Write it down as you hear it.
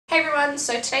everyone,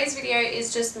 so today's video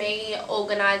is just me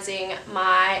organising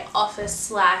my office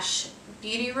slash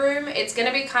beauty room. It's going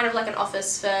to be kind of like an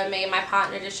office for me and my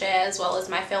partner to share, as well as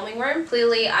my filming room.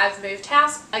 Clearly I've moved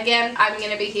house again. I'm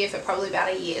going to be here for probably about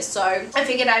a year, so I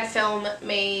figured I'd film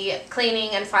me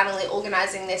cleaning and finally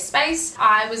organising this space.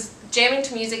 I was jamming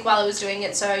to music while I was doing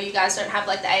it, so you guys don't have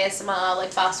like the ASMR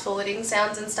like fast forwarding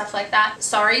sounds and stuff like that.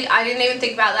 Sorry, I didn't even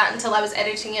think about that until I was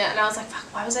editing it, and I was like,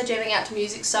 fuck, why was I jamming out to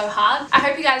music so hard? I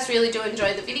hope you guys really do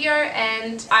enjoy the video,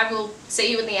 and I will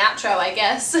see you in the outro, I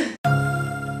guess.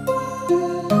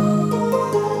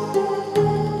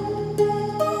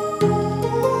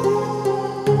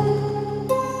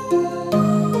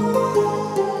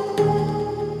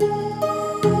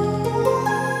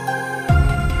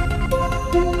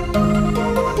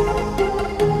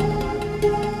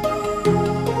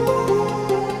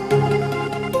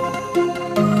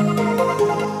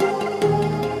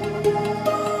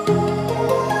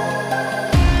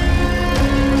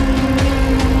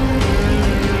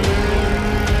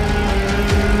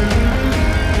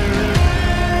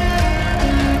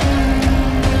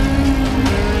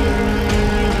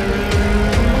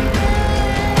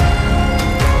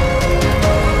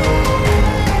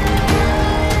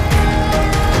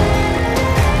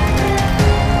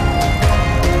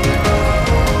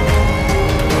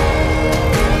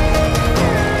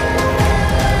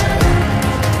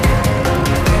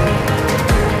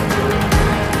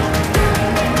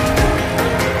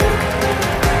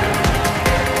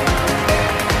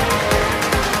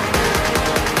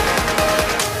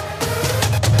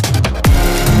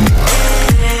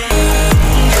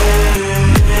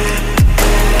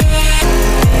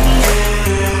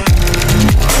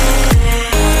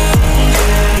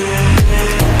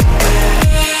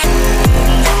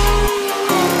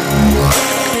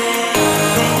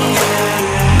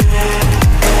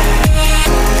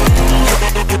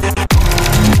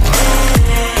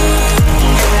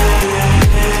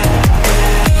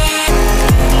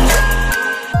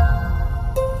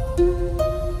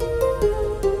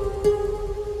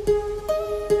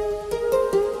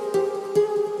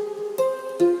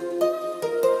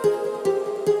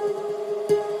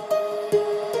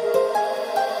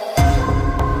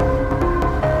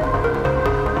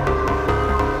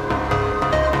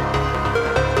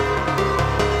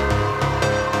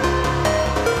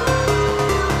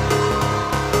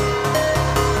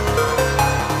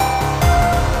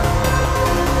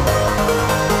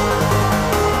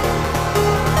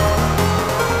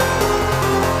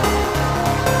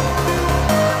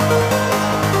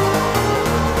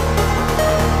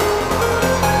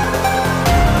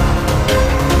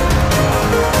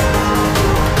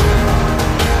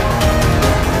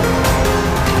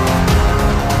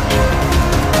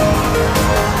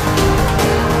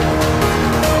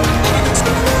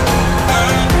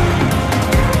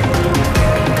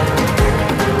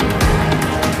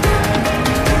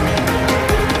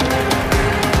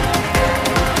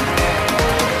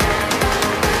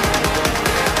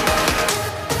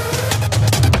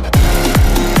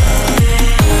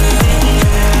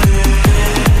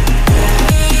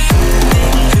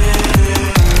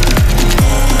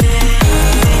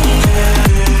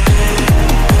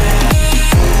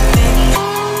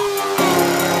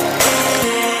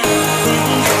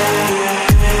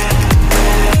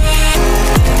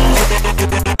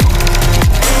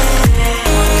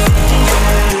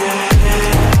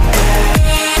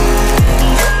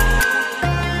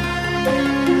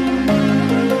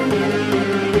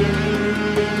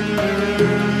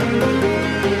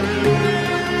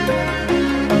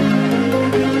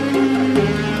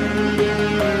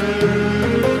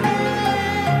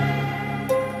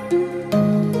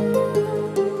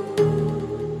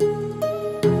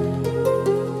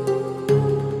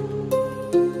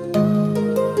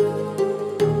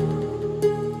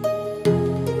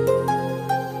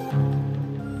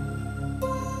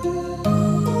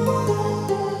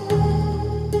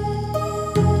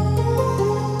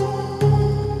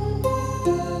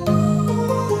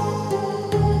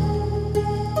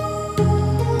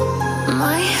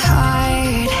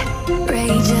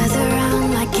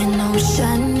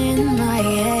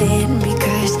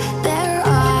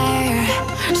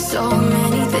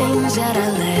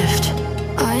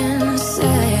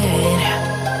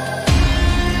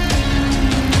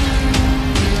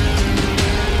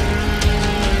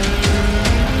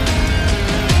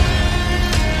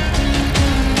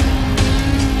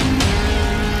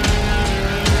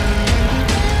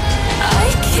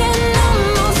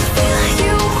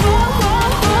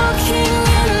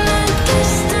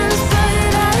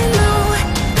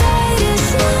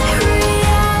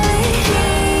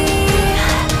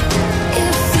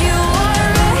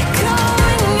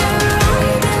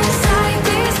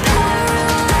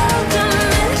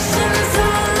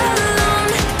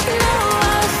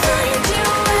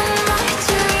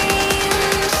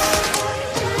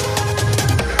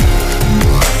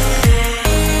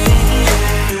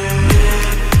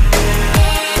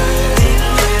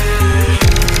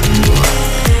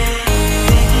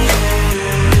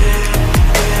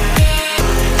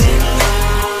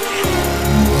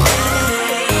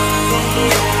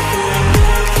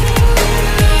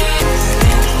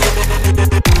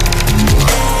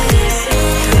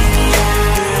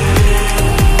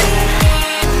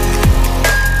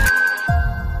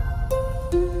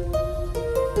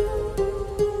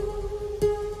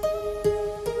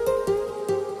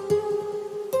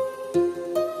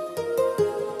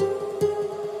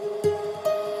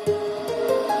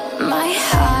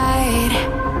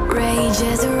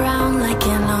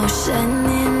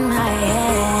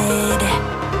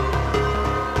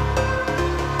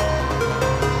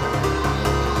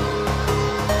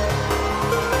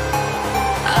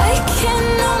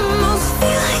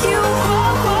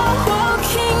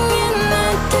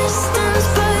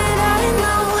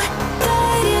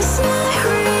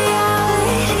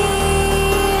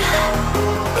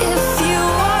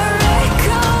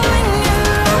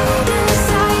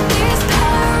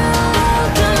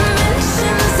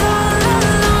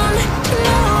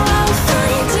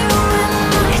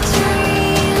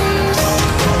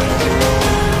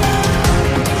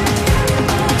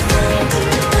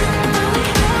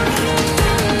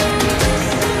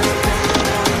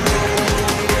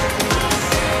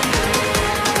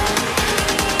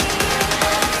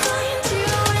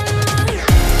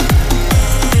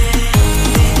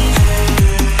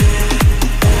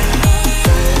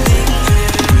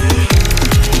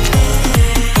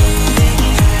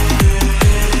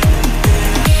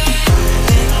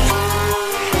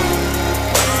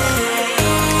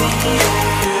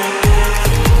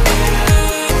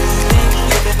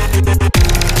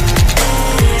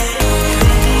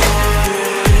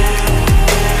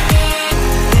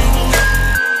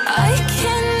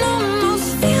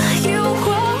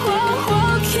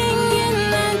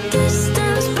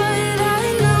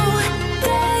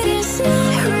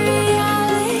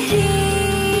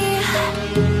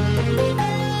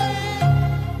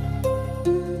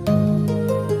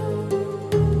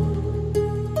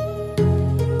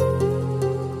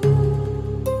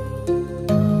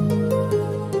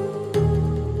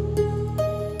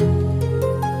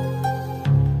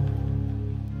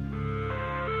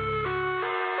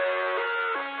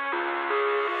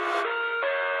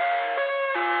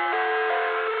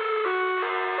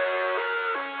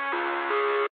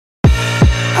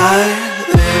 I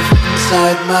live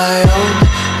inside my own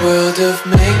world of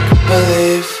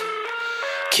make-believe.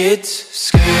 Kids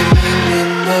screaming in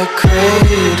the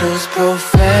cradles,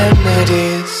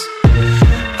 profanities.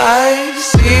 I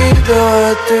see the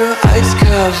world through ice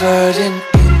covered in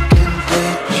ink and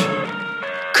bleach.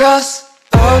 Cross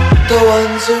out the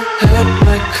ones who heard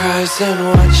my cries and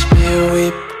watched me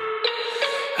weep.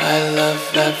 I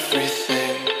love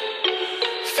everything.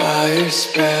 Fire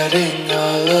spreading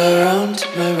all around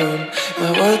my room.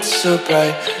 My world's so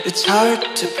bright, it's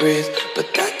hard to breathe,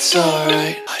 but that's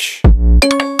alright. Hush.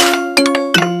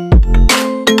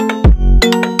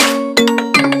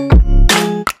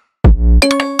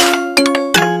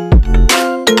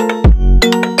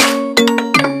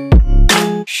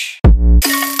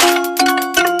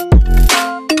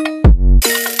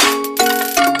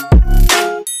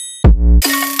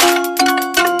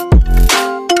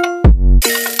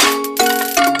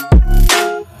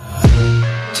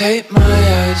 Take my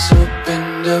eyes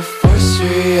open to force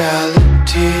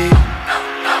reality.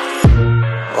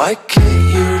 Why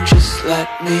can't you just let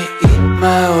me eat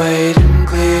my weight in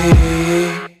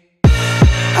glee?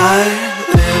 I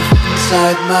live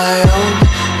inside my own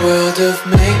world of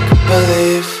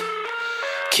make-believe.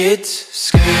 Kids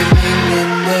screaming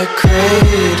in their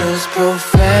cradles,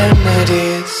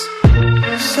 profanities.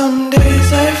 Some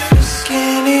days I feel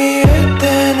skinnier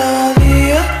than all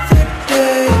the other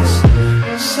days.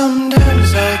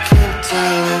 Sometimes I can't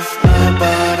tell if my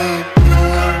body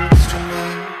belongs to me.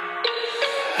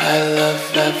 I love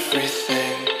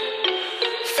everything.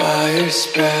 Fire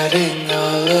spreading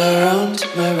all around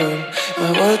my room.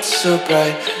 My world's so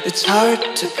bright, it's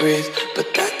hard to breathe,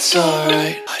 but that's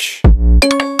alright. Hush.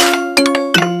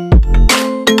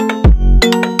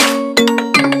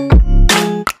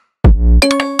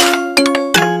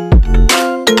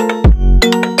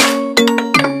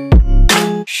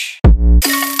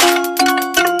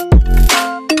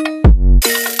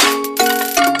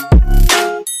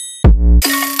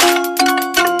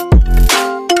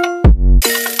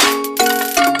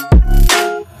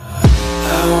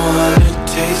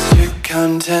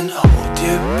 Content, hold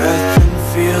your breath and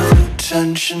feel the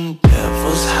tension.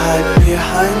 Devils hide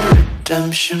behind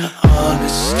redemption.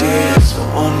 Honesty is a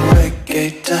one-way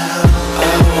gate to hell. I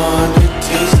wanna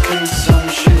taste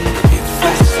consumption. Breathe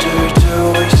faster to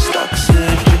waste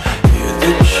oxygen. Hear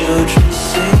the children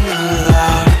sing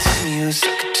aloud. It's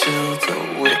music till the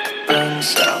wick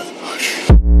burns out.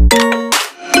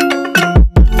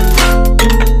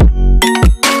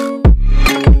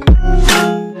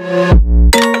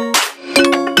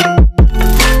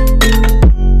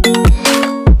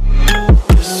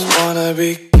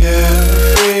 Be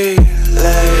carefree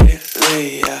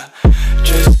lately, yeah.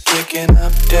 Just kicking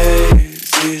up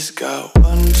daisies. Got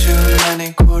one too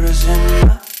many quarters in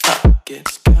my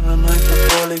pockets. Counting like the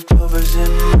 4-leaf clovers in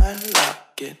my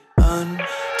locket.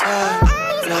 Untied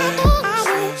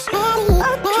laces, just dripping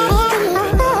up daisies.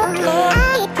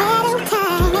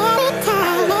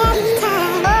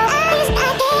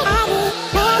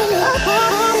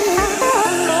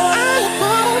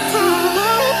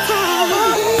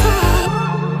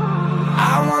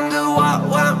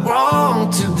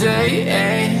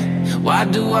 Why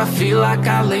do I feel like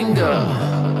I linger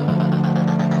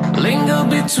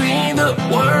between the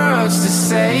words to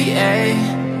say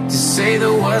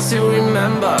the words to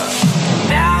remember.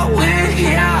 Now we're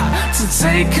here to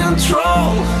take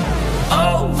control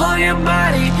over your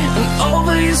body and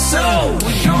over your soul.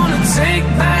 We're gonna take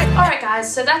back. Alright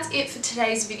guys, so that's it for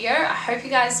today's video. I hope you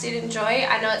guys did enjoy.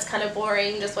 I know it's kind of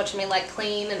boring just watching me like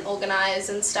clean and organize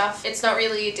and stuff. It's not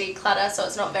really a declutter, so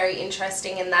it's not very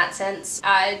interesting in that sense.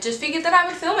 I just figured that I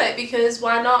would film it because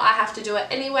why not? I have to do it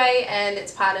anyway, and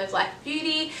it's part of like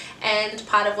beauty and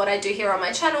part of what I do here on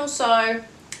my channel, so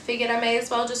figured I may as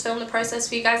well just film the process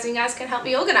for you guys and you guys can help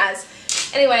me organize.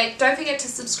 Anyway, don't forget to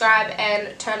subscribe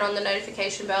and turn on the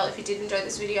notification bell if you did enjoy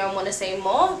this video and want to see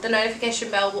more. The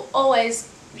notification bell will always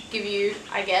give you,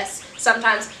 I guess,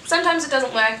 sometimes it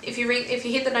doesn't work. If you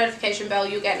hit the notification bell,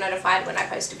 you'll get notified when I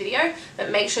post a video,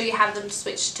 but make sure you have them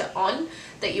switched to on,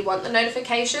 that you want the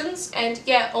notifications. And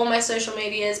yeah, all my social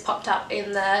medias popped up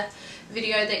in the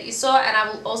video that you saw, and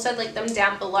I will also link them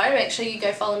down below. Make sure you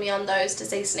go follow me on those to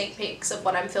see sneak peeks of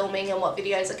what I'm filming and what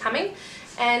videos are coming.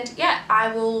 And yeah,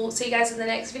 I will see you guys in the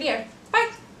next video. Bye!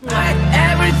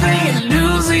 Everything is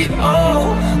lose it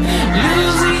all,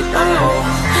 lose it all.